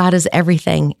me, God is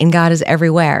everything and God is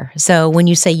everywhere. So when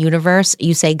you say universe,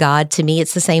 you say God. To me,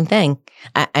 it's the same thing.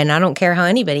 And I don't care how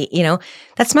anybody,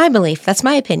 that's my belief. That's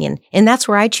my opinion. And that's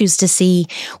where I choose to see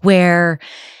where,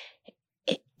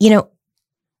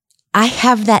 I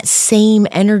have that same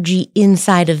energy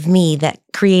inside of me that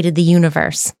created the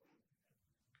universe.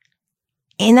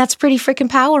 And that's pretty freaking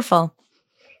powerful.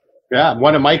 Yeah.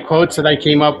 One of my quotes that I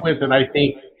came up with, and I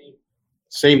think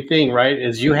same thing, right,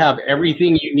 is you have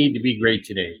everything you need to be great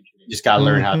today. You just got to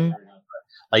learn how to.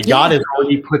 Like God has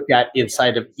already put that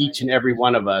inside of each and every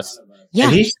one of us. Yeah.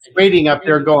 And he's waiting up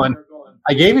there going,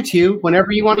 I gave it to you.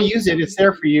 Whenever you want to use it, it's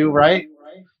there for you, right?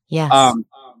 Yes.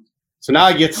 So now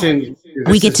it gets in.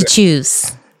 We get to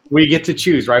choose. We get to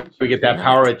choose, right? We get that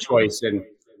power of choice,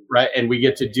 and we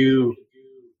get to do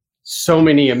so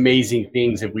many amazing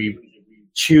things if we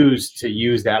choose to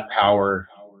use that power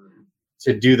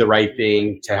to do the right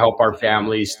thing, to help our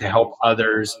families, to help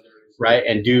others, right?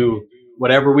 And do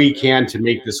whatever we can to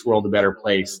make this world a better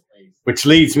place. Which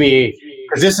leads me,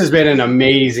 because this has been an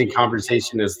amazing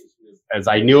conversation as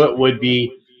I knew it would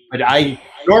be. But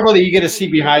normally you get to see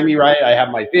behind me, right? I have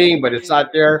my thing, but it's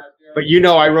not there. But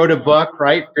I wrote a book,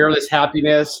 right? Fearless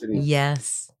Happiness. And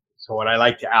yes. So what I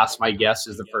like to ask my guests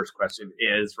is the first question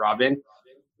is, Robyn,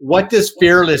 what does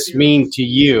fearless mean to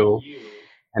you?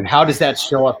 And how does that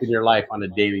show up in your life on a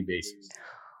daily basis?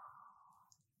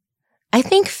 I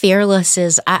think fearless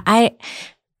is I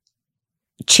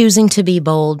choosing to be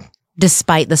bold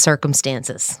despite the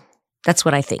circumstances. That's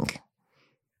what I think.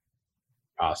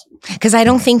 Awesome. Because I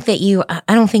don't think you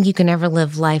can ever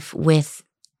live life without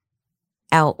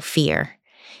fear.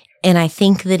 And I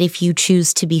think that if you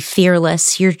choose to be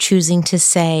fearless, you're choosing to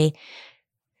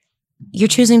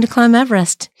climb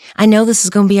Everest. I know this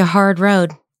is going to be a hard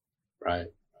road. Right.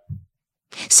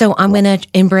 So I'm going to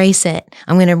embrace it.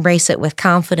 I'm going to embrace it with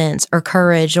confidence or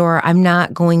courage, or I'm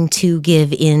not going to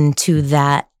give in to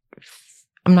that.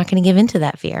 I'm not going to give in to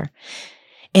that fear.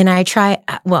 And I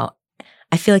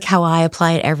feel like how I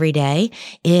apply it every day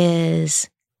is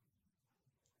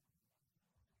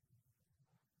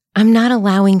I'm not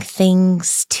allowing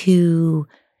things to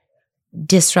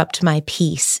disrupt my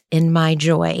peace and my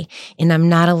joy, and I'm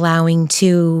not allowing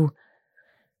to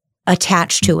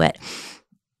attach to it.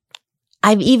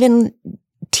 I've even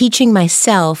teaching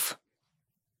myself,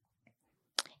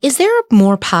 is there a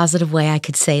more positive way I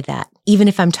could say that, even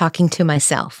if I'm talking to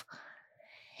myself?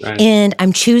 Right. And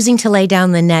I'm choosing to lay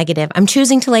down the negative. I'm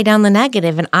choosing to lay down the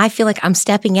negative, and I feel like I'm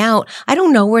stepping out. I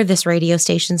don't know where this radio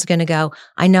station's going to go.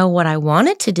 I know what I want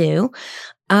it to do,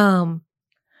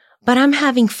 but I'm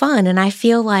having fun, and I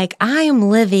feel like I am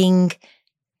living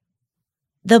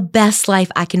the best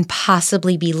life I can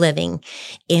possibly be living.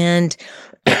 And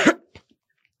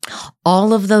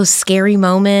all of those scary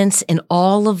moments and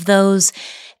all of those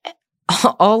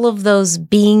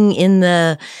being in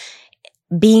the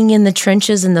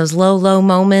trenches and those low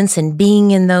moments and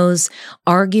being in those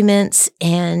arguments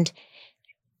and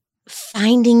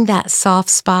finding that soft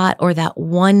spot or that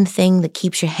one thing that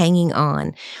keeps you hanging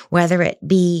on, whether it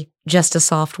be just a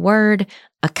soft word,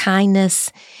 a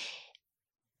kindness.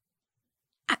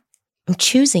 I'm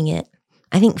choosing it.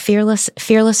 I think fearless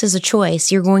is a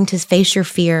choice. You're going to face your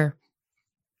fear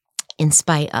in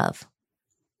spite of.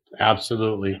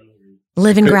 Absolutely.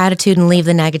 Live in gratitude and leave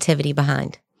the negativity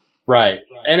behind. Right.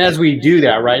 And as we do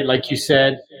that, right, like you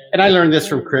said, and I learned this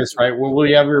from Chris, right? Will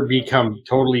we ever become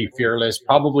totally fearless?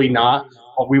 Probably not.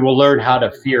 But we will learn how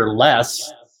to fear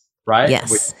less, right?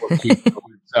 Yes.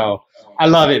 So I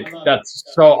love it. That's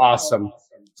so awesome.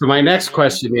 So my next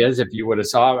question is, if you would have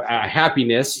saw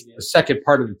happiness, the second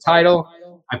part of the title,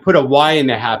 I put a Y in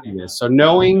the happiness. So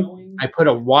knowing I put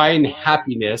a Y in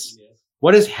happiness,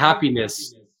 what does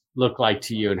happiness look like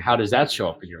to you, and how does that show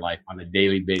up in your life on a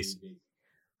daily basis?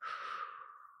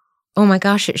 Oh my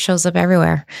gosh, it shows up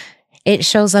everywhere. It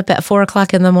shows up at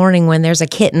 4:00 in the morning when there's a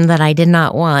kitten that I did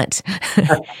not want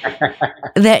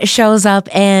that shows up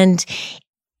and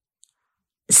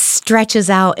stretches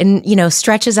out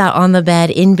on the bed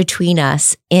in between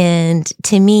us. And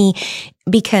to me,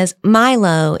 because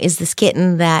Milo is this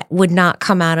kitten that would not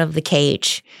come out of the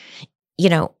cage,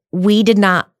 we did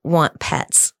not want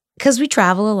pets because we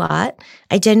travel a lot.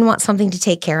 I didn't want something to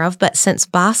take care of. But since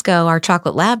Bosco, our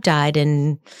chocolate lab, died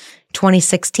in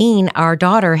 2016, our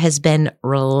daughter has been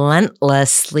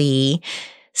relentlessly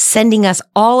sending us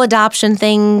all adoption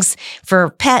things for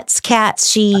pets, cats.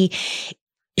 She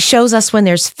shows us when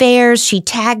there's fairs. She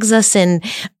tags us in,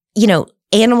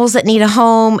 animals that need a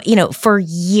home, for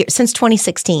years, since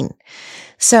 2016.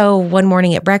 So one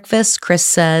morning at breakfast, Chris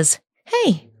says,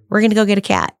 "Hey, we're going to go get a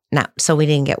cat." Now, so we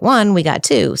didn't get one, we got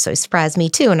two. So he surprised me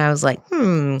too. And I was like,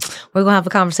 we're going to have a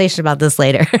conversation about this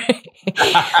later.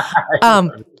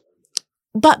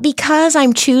 But because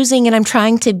I'm choosing and I'm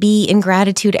trying to be in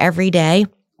gratitude every day,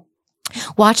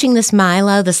 watching this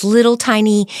Milo, this little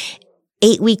tiny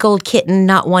 8-week-old kitten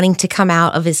not wanting to come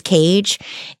out of his cage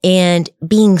and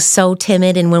being so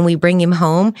timid. And when we bring him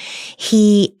home,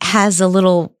 he has a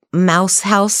little mouse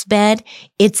house bed.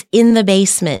 It's in the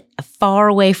basement, far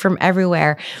away from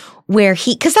everywhere, where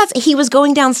he was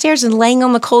going downstairs and laying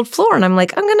on the cold floor. And I'm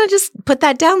like, I'm going to just put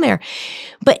that down there.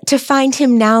 But to find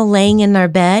him now laying in our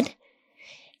bed,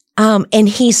 and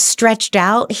he's stretched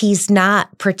out, he's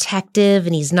not protective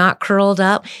and he's not curled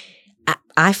up.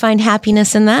 I find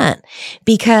happiness in that,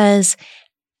 because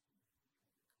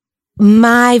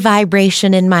my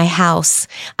vibration in my house,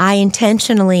 I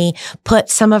intentionally put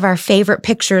some of our favorite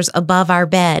pictures above our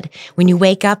bed. When you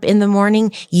wake up in the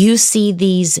morning, you see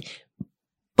these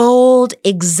bold,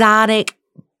 exotic,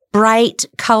 bright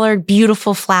colored,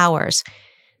 beautiful flowers.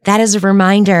 That is a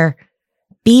reminder.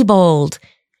 Be bold,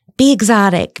 be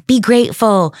exotic, be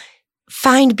grateful,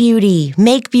 find beauty,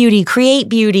 make beauty, create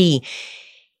beauty.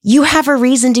 You have a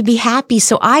reason to be happy.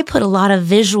 So I put a lot of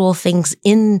visual things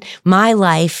in my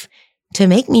life to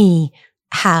make me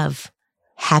have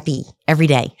happy every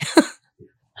day.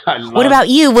 What about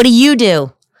you? What do you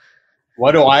do?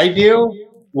 What do I do?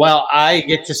 Well, I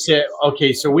get to sit.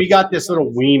 Okay, so we got this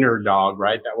little wiener dog,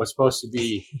 right? That was supposed to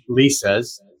be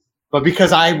Lisa's. But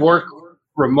because I work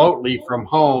remotely from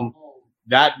home,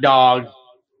 that dog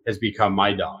has become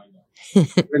my dog.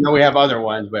 Even though we have other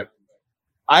ones, but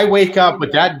I wake up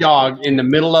with that dog in the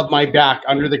middle of my back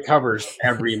under the covers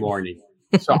every morning.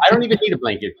 So I don't even need a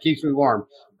blanket. It keeps me warm.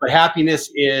 But happiness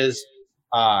is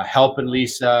helping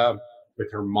Lisa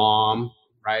with her mom,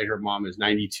 right? Her mom is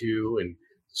 92 and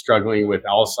struggling with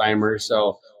Alzheimer's.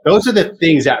 So those are the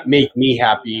things that make me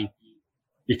happy,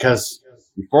 because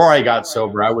before I got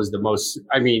sober, I was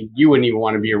you wouldn't even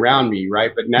want to be around me,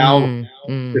 right? But now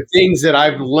the things that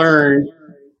I've learned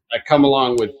that come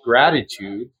along with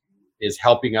gratitude is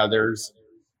helping others,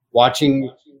 watching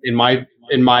in my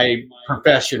in my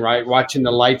profession, right? Watching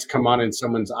the lights come on in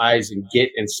someone's eyes and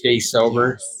get and stay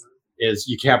sober is,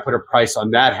 you can't put a price on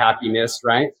that happiness,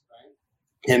 right?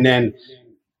 And then,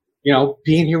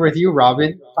 being here with you,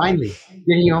 Robyn, finally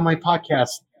getting you on my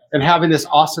podcast and having this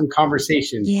awesome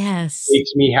conversation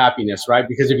makes me happiness, right?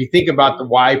 Because if you think about the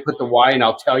why, put the why, and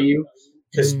I'll tell you,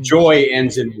 because joy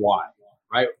ends in why,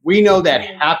 right? We know that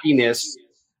happiness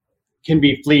can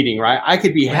be fleeting, right? I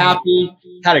could be happy,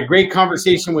 had a great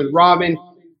conversation with Robyn.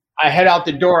 I head out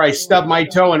the door, I stub my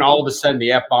toe, and all of a sudden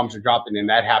the F-bombs are dropping and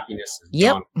that happiness is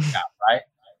gone, right?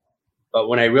 But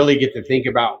when I really get to think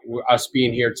about us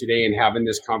being here today and having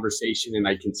this conversation, and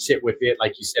I can sit with it,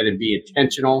 like you said, and be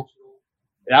intentional,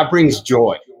 that brings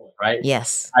joy, right?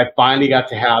 Yes. I finally got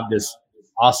to have this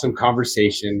awesome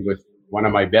conversation with one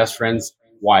of my best friend's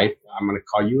wife. I'm going to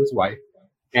call you his wife,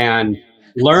 and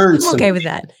learn I'm okay with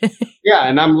that. Yeah.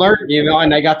 And I'm learning,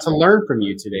 and I got to learn from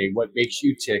you today what makes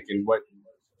you tick and what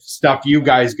stuff you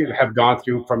guys have gone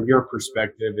through from your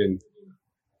perspective, and,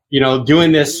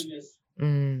 doing this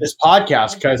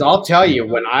podcast. Because I'll tell you,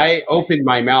 when I opened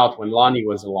my mouth when Lonnie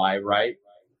was alive, right,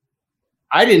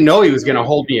 I didn't know he was going to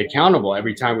hold me accountable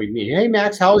every time we meet. Hey,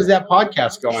 Max, how is that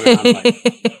podcast going?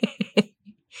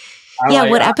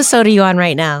 What episode are you on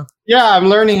right now? Yeah, I'm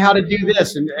learning how to do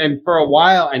this. And for a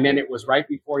while, and then it was right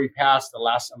before he passed, the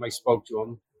last time I spoke to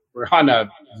him, we're on a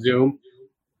Zoom,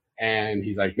 and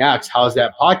he's like, Max, how's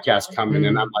that podcast coming?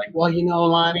 And I'm like, well,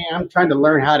 Lonnie, I'm trying to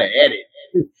learn how to edit.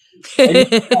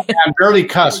 I'm barely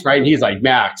cussed, right? And he's like,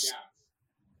 Max,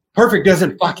 perfect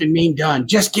doesn't fucking mean done.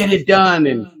 Just get it done.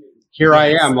 And here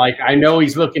I am. Like, I know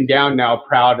he's looking down now,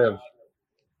 proud of,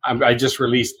 I just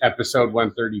released episode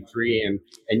 133,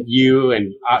 and you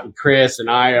and Chris and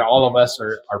I, all of us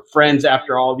are friends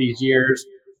after all these years.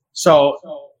 So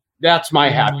that's my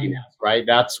happiness, right?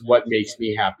 That's what makes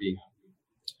me happy.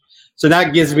 So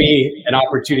that gives me an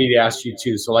opportunity to ask you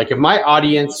too. So like, if my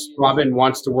audience, Robyn,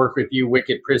 wants to work with you,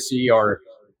 Wicked Prissy or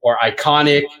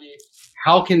Iconic,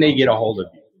 how can they get a hold of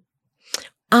you?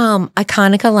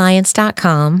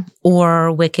 IconicAlliance.com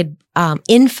or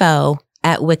info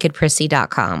at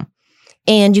wickedprissy.com.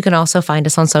 And you can also find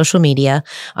us on social media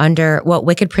under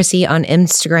Wicked Prissy on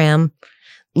Instagram,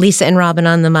 Lisa and Robyn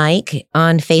on the mic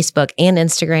on Facebook and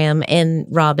Instagram, and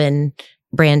Robyn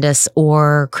Brandes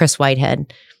or Chris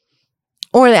Whitehead.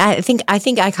 Or I think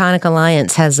Iconic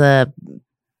Alliance has a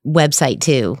website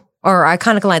too. Or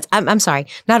Iconic Alliance, I'm sorry,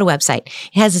 not a website.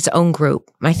 It has its own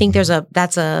group. I think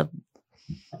the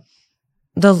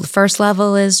first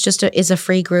level is a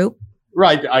free group.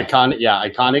 Right. Iconic. Yeah.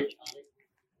 Iconic.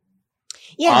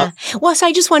 Yeah. Well, so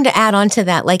I just wanted to add on to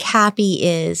that, like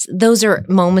those are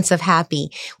moments of happy.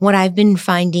 What I've been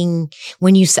finding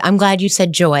I'm glad you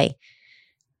said joy.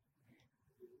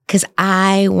 Because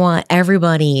I want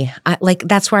everybody,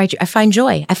 that's where I find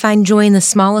joy. I find joy in the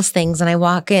smallest things, and I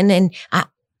walk in and I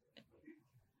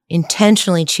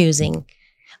intentionally choosing.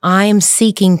 I am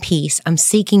seeking peace. I'm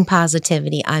seeking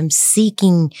positivity. I'm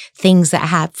seeking things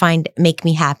that make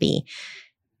me happy.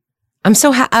 I'm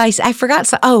so I forgot.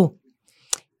 So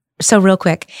real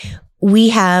quick, we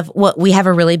have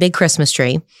a really big Christmas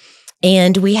tree.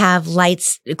 And we have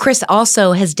lights. Chris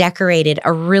also has decorated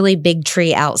a really big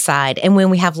tree outside. And when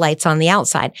we have lights on the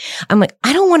outside, I'm like,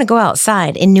 I don't want to go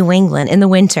outside in New England in the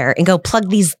winter and go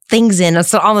plug these things in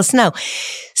on the snow.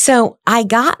 So I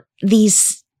got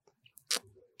these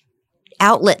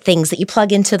outlet things that you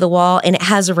plug into the wall, and it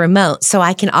has a remote. So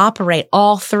I can operate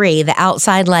all three, the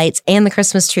outside lights and the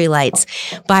Christmas tree lights,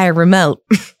 by a remote.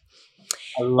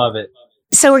 I love it.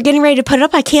 So we're getting ready to put it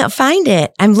up. I can't find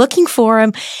it. I'm looking for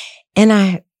them.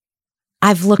 And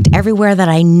I've looked everywhere that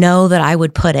I know that I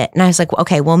would put it. And I was like,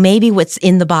 okay, well, maybe what's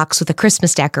in the box with the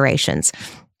Christmas decorations.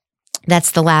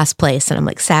 That's the last place. And I'm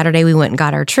like, Saturday, we went and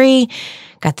got our tree,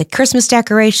 got the Christmas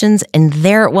decorations, and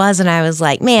there it was. And I was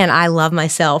like, man, I love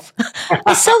myself.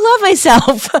 I so love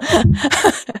myself.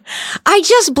 I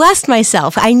just blessed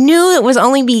myself. I knew it was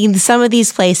only being some of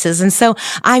these places. And so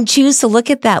I choose to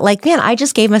look at that like, man, I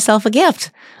just gave myself a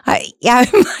gift. I'm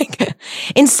like,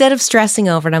 instead of stressing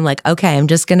over it, I'm like, okay, I'm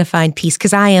just going to find peace,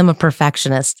 because I am a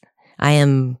perfectionist.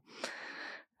 I'm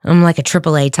like a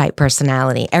AAA type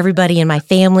personality. Everybody in my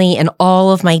family and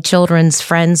all of my children's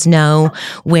friends know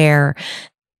where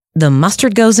the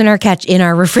mustard goes in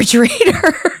our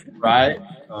refrigerator. Right?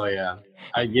 Oh yeah,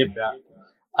 I get that.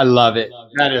 I love it.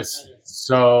 That is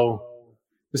so.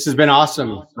 This has been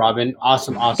awesome, Robyn.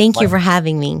 Awesome. Thank you for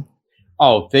having me.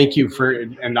 Oh, thank you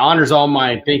and the honor's all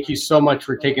mine. Thank you so much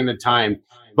for taking the time.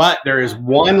 But there is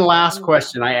one last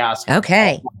question I ask.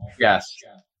 Okay. Yes.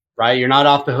 Right? You're not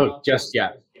off the hook just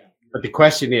yet. But the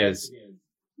question is,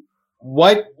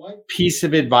 what piece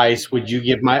of advice would you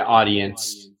give my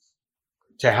audience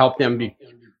to help them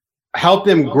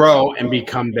grow and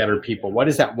become better people? What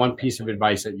is that one piece of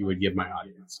advice that you would give my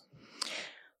audience?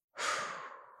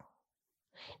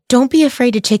 Don't be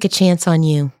afraid to take a chance on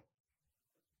you.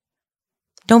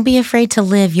 Don't be afraid to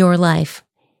live your life.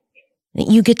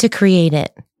 You get to create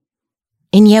it.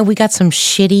 And yeah, we got some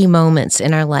shitty moments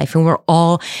in our life, and we're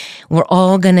all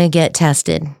going to get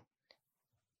tested.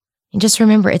 And just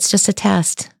remember, it's just a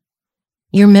test.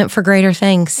 You're meant for greater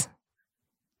things.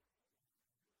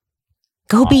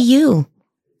 Go be you.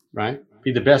 Right?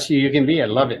 Be the best you can be. I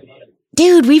love it.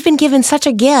 Dude, we've been given such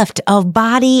a gift of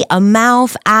body, a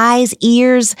mouth, eyes,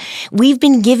 ears. We've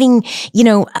been giving,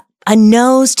 a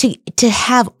nose to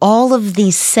have all of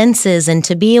these senses and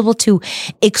to be able to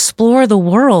explore the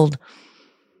world.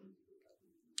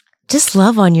 Just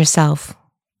love on yourself.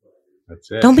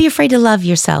 That's it. Don't be afraid to love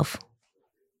yourself.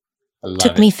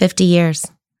 Took me 50 years.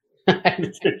 Well,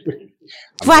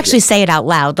 actually say it out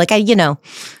loud. To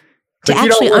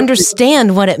actually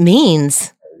understand what it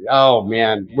means. Oh,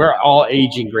 man. We're all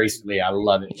aging gracefully. I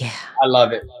love it. Yeah. I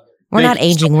love it. We're not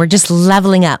aging. We're just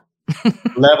leveling up.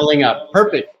 Leveling up.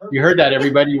 Perfect. You heard that,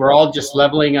 everybody. We're all just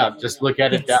leveling up. Just look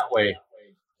at it that way.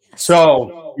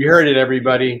 So you heard it,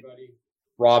 everybody.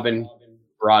 Robyn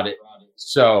brought it.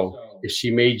 So if she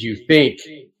made you think,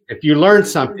 if you learned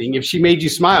something, if she made you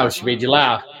smile, if she made you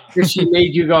laugh, if she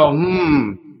made you go,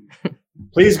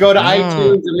 please go to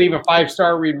iTunes and leave a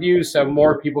 5-star review so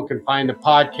more people can find the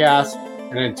podcast.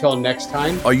 And until next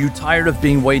time. Are you tired of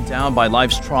being weighed down by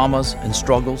life's traumas and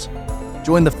struggles?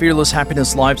 Join the Fearless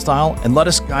Happiness lifestyle and let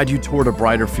us guide you toward a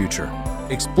brighter future.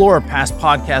 Explore our past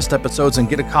podcast episodes and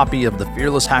get a copy of the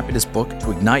Fearless Happiness book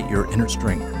to ignite your inner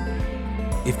strength.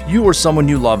 If you or someone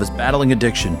you love is battling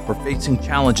addiction or facing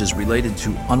challenges related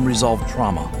to unresolved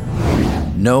trauma,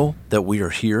 know that we are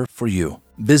here for you.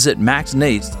 Visit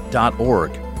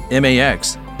maxnajst.org,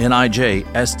 maxnijst.org,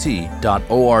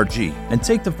 and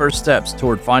take the first steps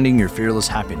toward finding your fearless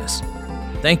happiness.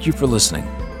 Thank you for listening.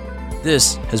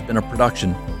 This has been a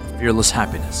production of Fearless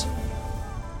Happiness.